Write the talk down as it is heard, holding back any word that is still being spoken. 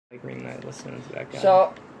Green Knight listening to that guy.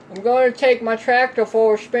 So, I'm going to take my tractor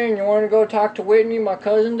for a spin. You want to go talk to Whitney, my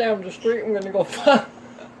cousin down the street? I'm going to go fuck.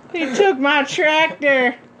 He took my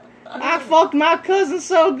tractor. I fucked my cousin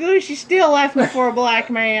so good she still left me for a black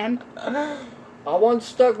man. I once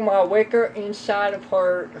stuck my wicker inside of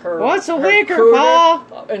her What's a her wicker, cooter,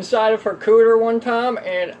 Paul? Inside of her cooter one time,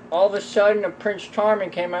 and all of a sudden a Prince Charming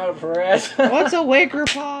came out of her ass. What's a wicker,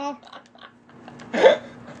 Paul? A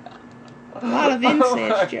lot of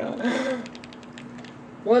incest jokes.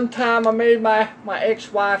 One time I made my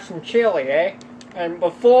ex-wife some chili, eh? And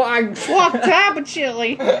before I... What type of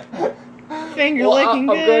chili? Finger licking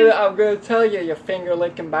good? I'm gonna tell you, you finger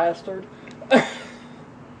licking bastard.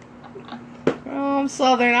 Oh, I'm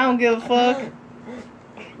Southern. I don't give a fuck.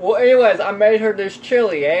 Well, anyways, I made her this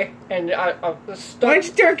chili, eh? And I stuck... Why don't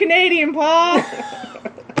you turn Canadian, Paul?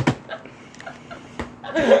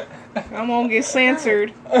 I'm gonna get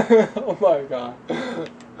censored. Oh my god.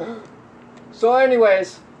 So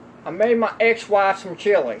anyways, I made my ex-wife some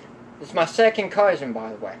chili. It's my second cousin,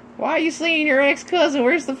 by the way. Why are you seeing your ex-cousin?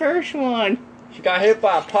 Where's the first one? She got hit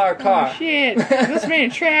by a parked car. Oh, shit. Must have been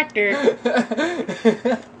a tractor.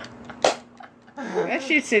 That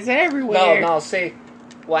shit sits everywhere. No, see,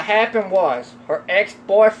 what happened was, her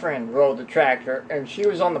ex-boyfriend rode the tractor, and she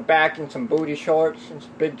was on the back in some booty shorts and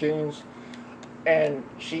some big jeans, and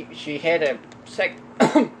she had a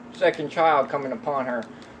second child coming upon her,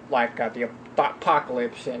 like the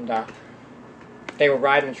apocalypse, and they were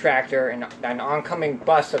riding the tractor, and an oncoming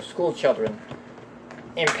bus of school children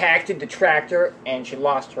impacted the tractor, and she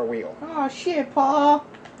lost her wheel. Oh shit, Paul.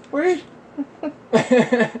 Where's...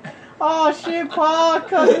 Oh shit, Paul.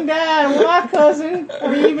 Cousin died. My cousin. I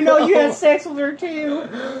mean, even though you had sex with her too.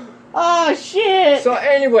 Oh shit. So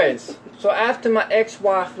anyways, after my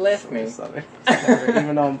ex-wife left me...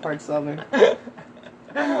 Even though I'm part Southern.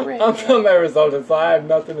 I'm from Arizona, so I have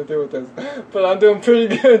nothing to do with this. But I'm doing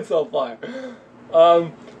pretty good so far.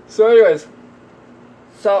 So anyways,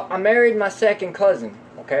 so I married my second cousin,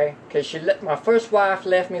 okay? Because my first wife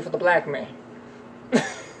left me for the black man.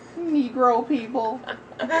 Negro people.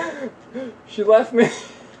 She left me.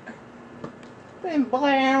 Them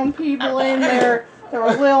brown people in there. They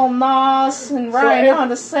were Lil Nas and riding on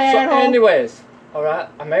the saddle. So anyways, alright,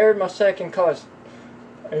 I married my second cousin.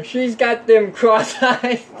 And she's got them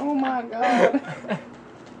cross-eyed. Oh my god.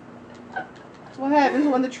 That's what happens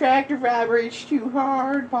when the tractor vibrates too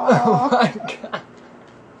hard, Paul. Oh my god.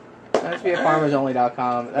 That must be at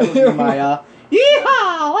farmersonly.com. That would be my,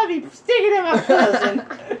 Yeehaw! Let me stick it in my cousin.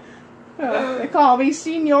 They call me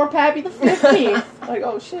Senior Pappy the 15th. Like,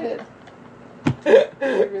 oh shit.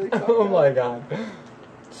 Really Oh my god.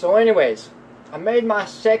 So anyways, I made my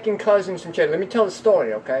second cousin some chili. Let me tell the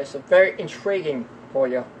story, okay? It's very intriguing for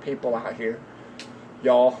you people out here.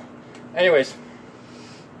 Y'all. Anyways,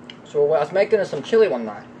 so I was making her some chili one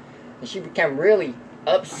night, and she became really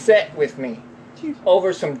upset with me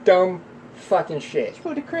over some dumb fucking shit. Did you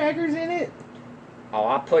put the crackers in it? Oh,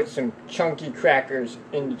 I put some chunky crackers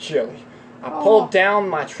in the chili. I pulled down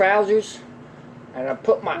my trousers, and I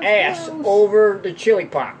put my ass over the chili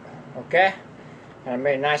pot, okay? And I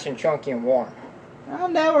made it nice and chunky and warm.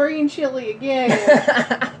 I'm never eating chili again.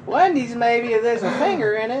 Wendy's maybe if there's a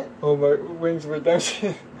finger in it. Oh my, Wings of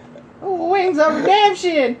Redemption. Oh, Wings of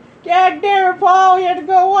Redemption! God damn it, Paul, you had to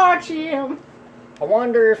go watch him. I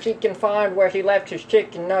wonder if he can find where he left his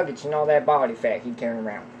chicken nuggets and all that body fat he turned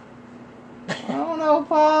around. I don't know,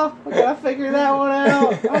 Paul. We gotta figure that one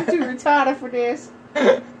out. I'm too retarded for this.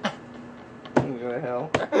 Go to hell.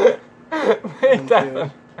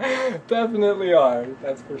 Definitely are,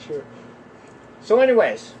 that's for sure. So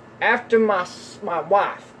anyways, after my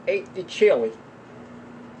wife ate the chili,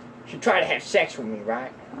 she tried to have sex with me,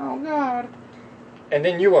 right? Oh, God. And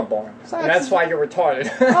then you were born. And that's why you're retarded.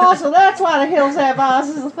 Oh, so that's why the Hills Have Eyes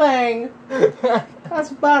is a thing. That's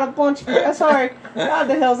about a bunch of... Sorry, not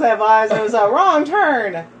the Hills Have Eyes. It was a wrong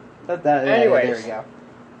turn. Anyways, there we go.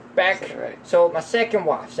 Back. So my second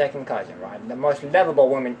wife, second cousin, right? The most lovable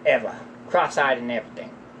woman ever. Cross-eyed and everything.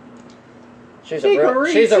 She can look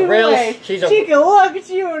at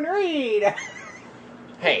you and read.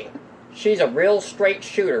 Hey, she's a real straight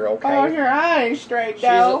shooter, okay? Oh, your eye ain't straight,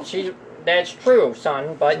 though. That's true,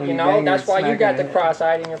 son, but you know, that's why you got the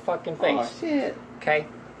cross-eyed in your fucking face. Oh, shit. Okay?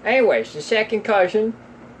 Anyways, the second cousin,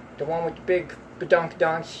 the one with the big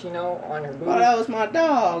badunk-dunks, you know, on her booty. Oh, that was my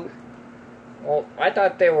dog. Well, I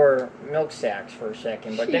thought they were milk sacks for a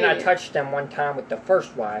second, but then I touched them one time with the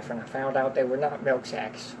first wife, and I found out they were not milk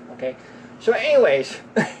sacks, okay? So anyways,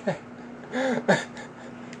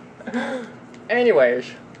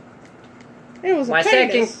 it was my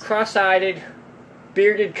second cross-eyed,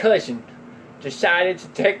 bearded cousin decided to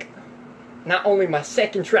take not only my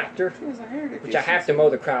second tractor, which I have to mow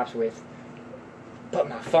the crops with, but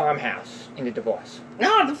my farmhouse in the divorce.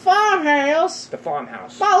 Not the farmhouse. The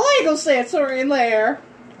farmhouse. My legal sets are in there.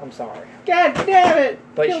 I'm sorry. God damn it.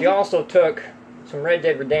 But she also took some Red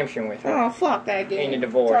Dead Redemption with her. Oh, fuck that game. In the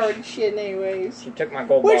divorce. It's already shitting anyways. She took my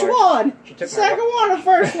gold Which bars. one? She took Second my one or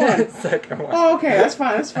first one? Second one. Oh, okay, that's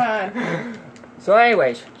fine, that's fine. So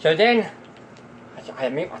anyways, so then, I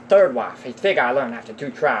meet my third wife. I think I learned after 2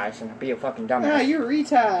 tries and I'd be a fucking dumbass. No, you're a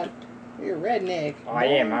retard. You're a redneck. I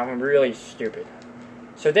am. I'm really stupid.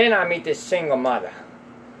 So then I meet this single mother.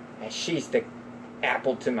 And she's the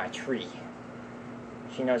apple to my tree.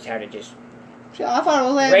 She knows how to just I thought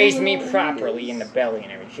it was raise me properly in the belly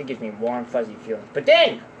and everything. She gives me warm, fuzzy feelings. But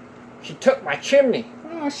then, she took my chimney.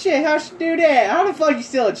 Oh shit, how'd she do that? How the fuck you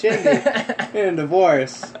steal a chimney in a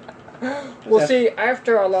divorce? Well, see,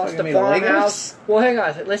 after I lost the farmhouse... Legos? Well, hang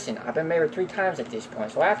on. Listen, I've been married 3 times at this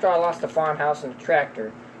point. So after I lost the farmhouse and the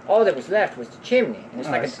tractor, all that was left was the chimney. And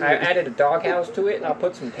it's I added a doghouse to it, and I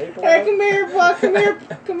put some tape on it. Hey, come here, Buck.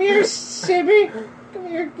 Come here, Sibby. Come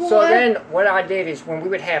here, boy. So then, what I did is, when we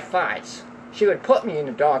would have fights, she would put me in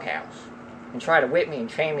the doghouse and try to whip me and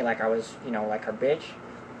train me like I was, you know, like her bitch.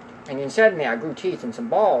 And then suddenly, I grew teeth and some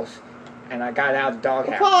balls, and I got out of the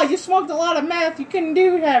doghouse. Paul, you smoked a lot of meth. You couldn't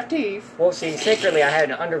have teeth. Well, see, secretly, I had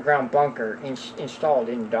an underground bunker installed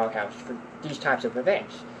in the doghouse for these types of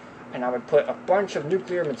events. And I would put a bunch of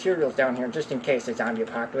nuclear materials down here just in case the zombie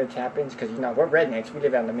apocalypse happens. Because, you know, we're rednecks. We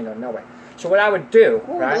live out in the middle of nowhere. So what I would do,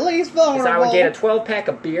 right, the least is vulnerable. I would get a 12-pack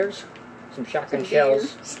of beers, some shotgun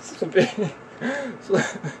shells,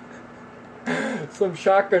 some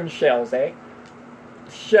shotgun shells, eh?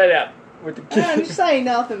 Shut up with the I didn't say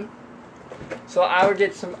nothing. So I would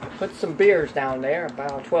put some beers down there,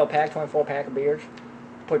 about a 12-pack, 24-pack of beers.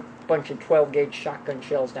 Put a bunch of 12-gauge shotgun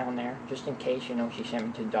shells down there, just in case, you know, she sent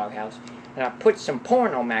me to the doghouse. And I put some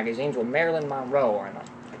porno magazines with Marilyn Monroe in them.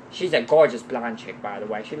 She's a gorgeous blonde chick, by the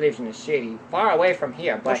way. She lives in the city, far away from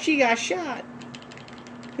here. But she got shot.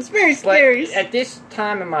 It's very scary. But at this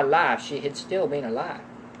time in my life, she had still been alive.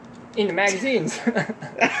 In the magazines.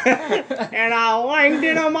 And I wanged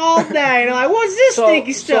in them all day. And I'm like, what's this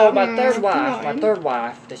sticky stuff? So my third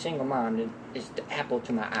wife, the single mom, is the apple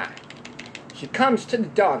to my eye. She comes to the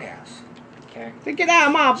doghouse. Okay. To get out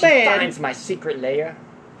of my She bed. finds my secret lair,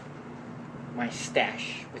 my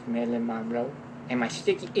stash with Marilyn Monroe, and my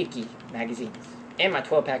sticky icky magazines, and my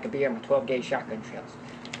 12-pack of beer, and my 12-gauge shotgun shells.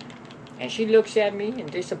 And she looks at me in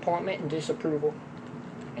disappointment and disapproval,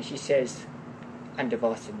 and she says, I'm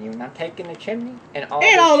divorcing you, and I'm taking the chimney and all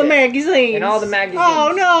the magazines. And all the magazines.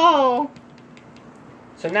 Oh, no.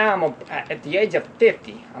 So now at the age of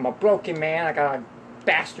 50, I'm a broken man. I got a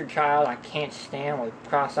bastard child I can't stand, with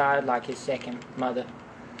cross-eyed like his second mother.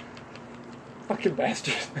 Fucking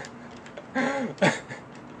bastard.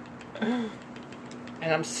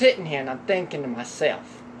 And I'm sitting here and I'm thinking to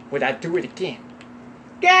myself, would I do it again?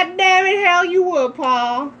 God damn it, hell you would,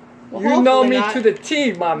 Paul. Well, you know me to the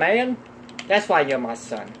T, my man. That's why you're my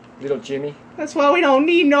son, little Jimmy. That's why we don't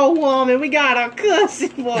need no woman. We got our cousin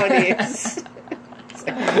for this.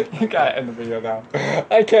 You gotta end the video now.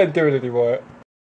 I can't do it anymore.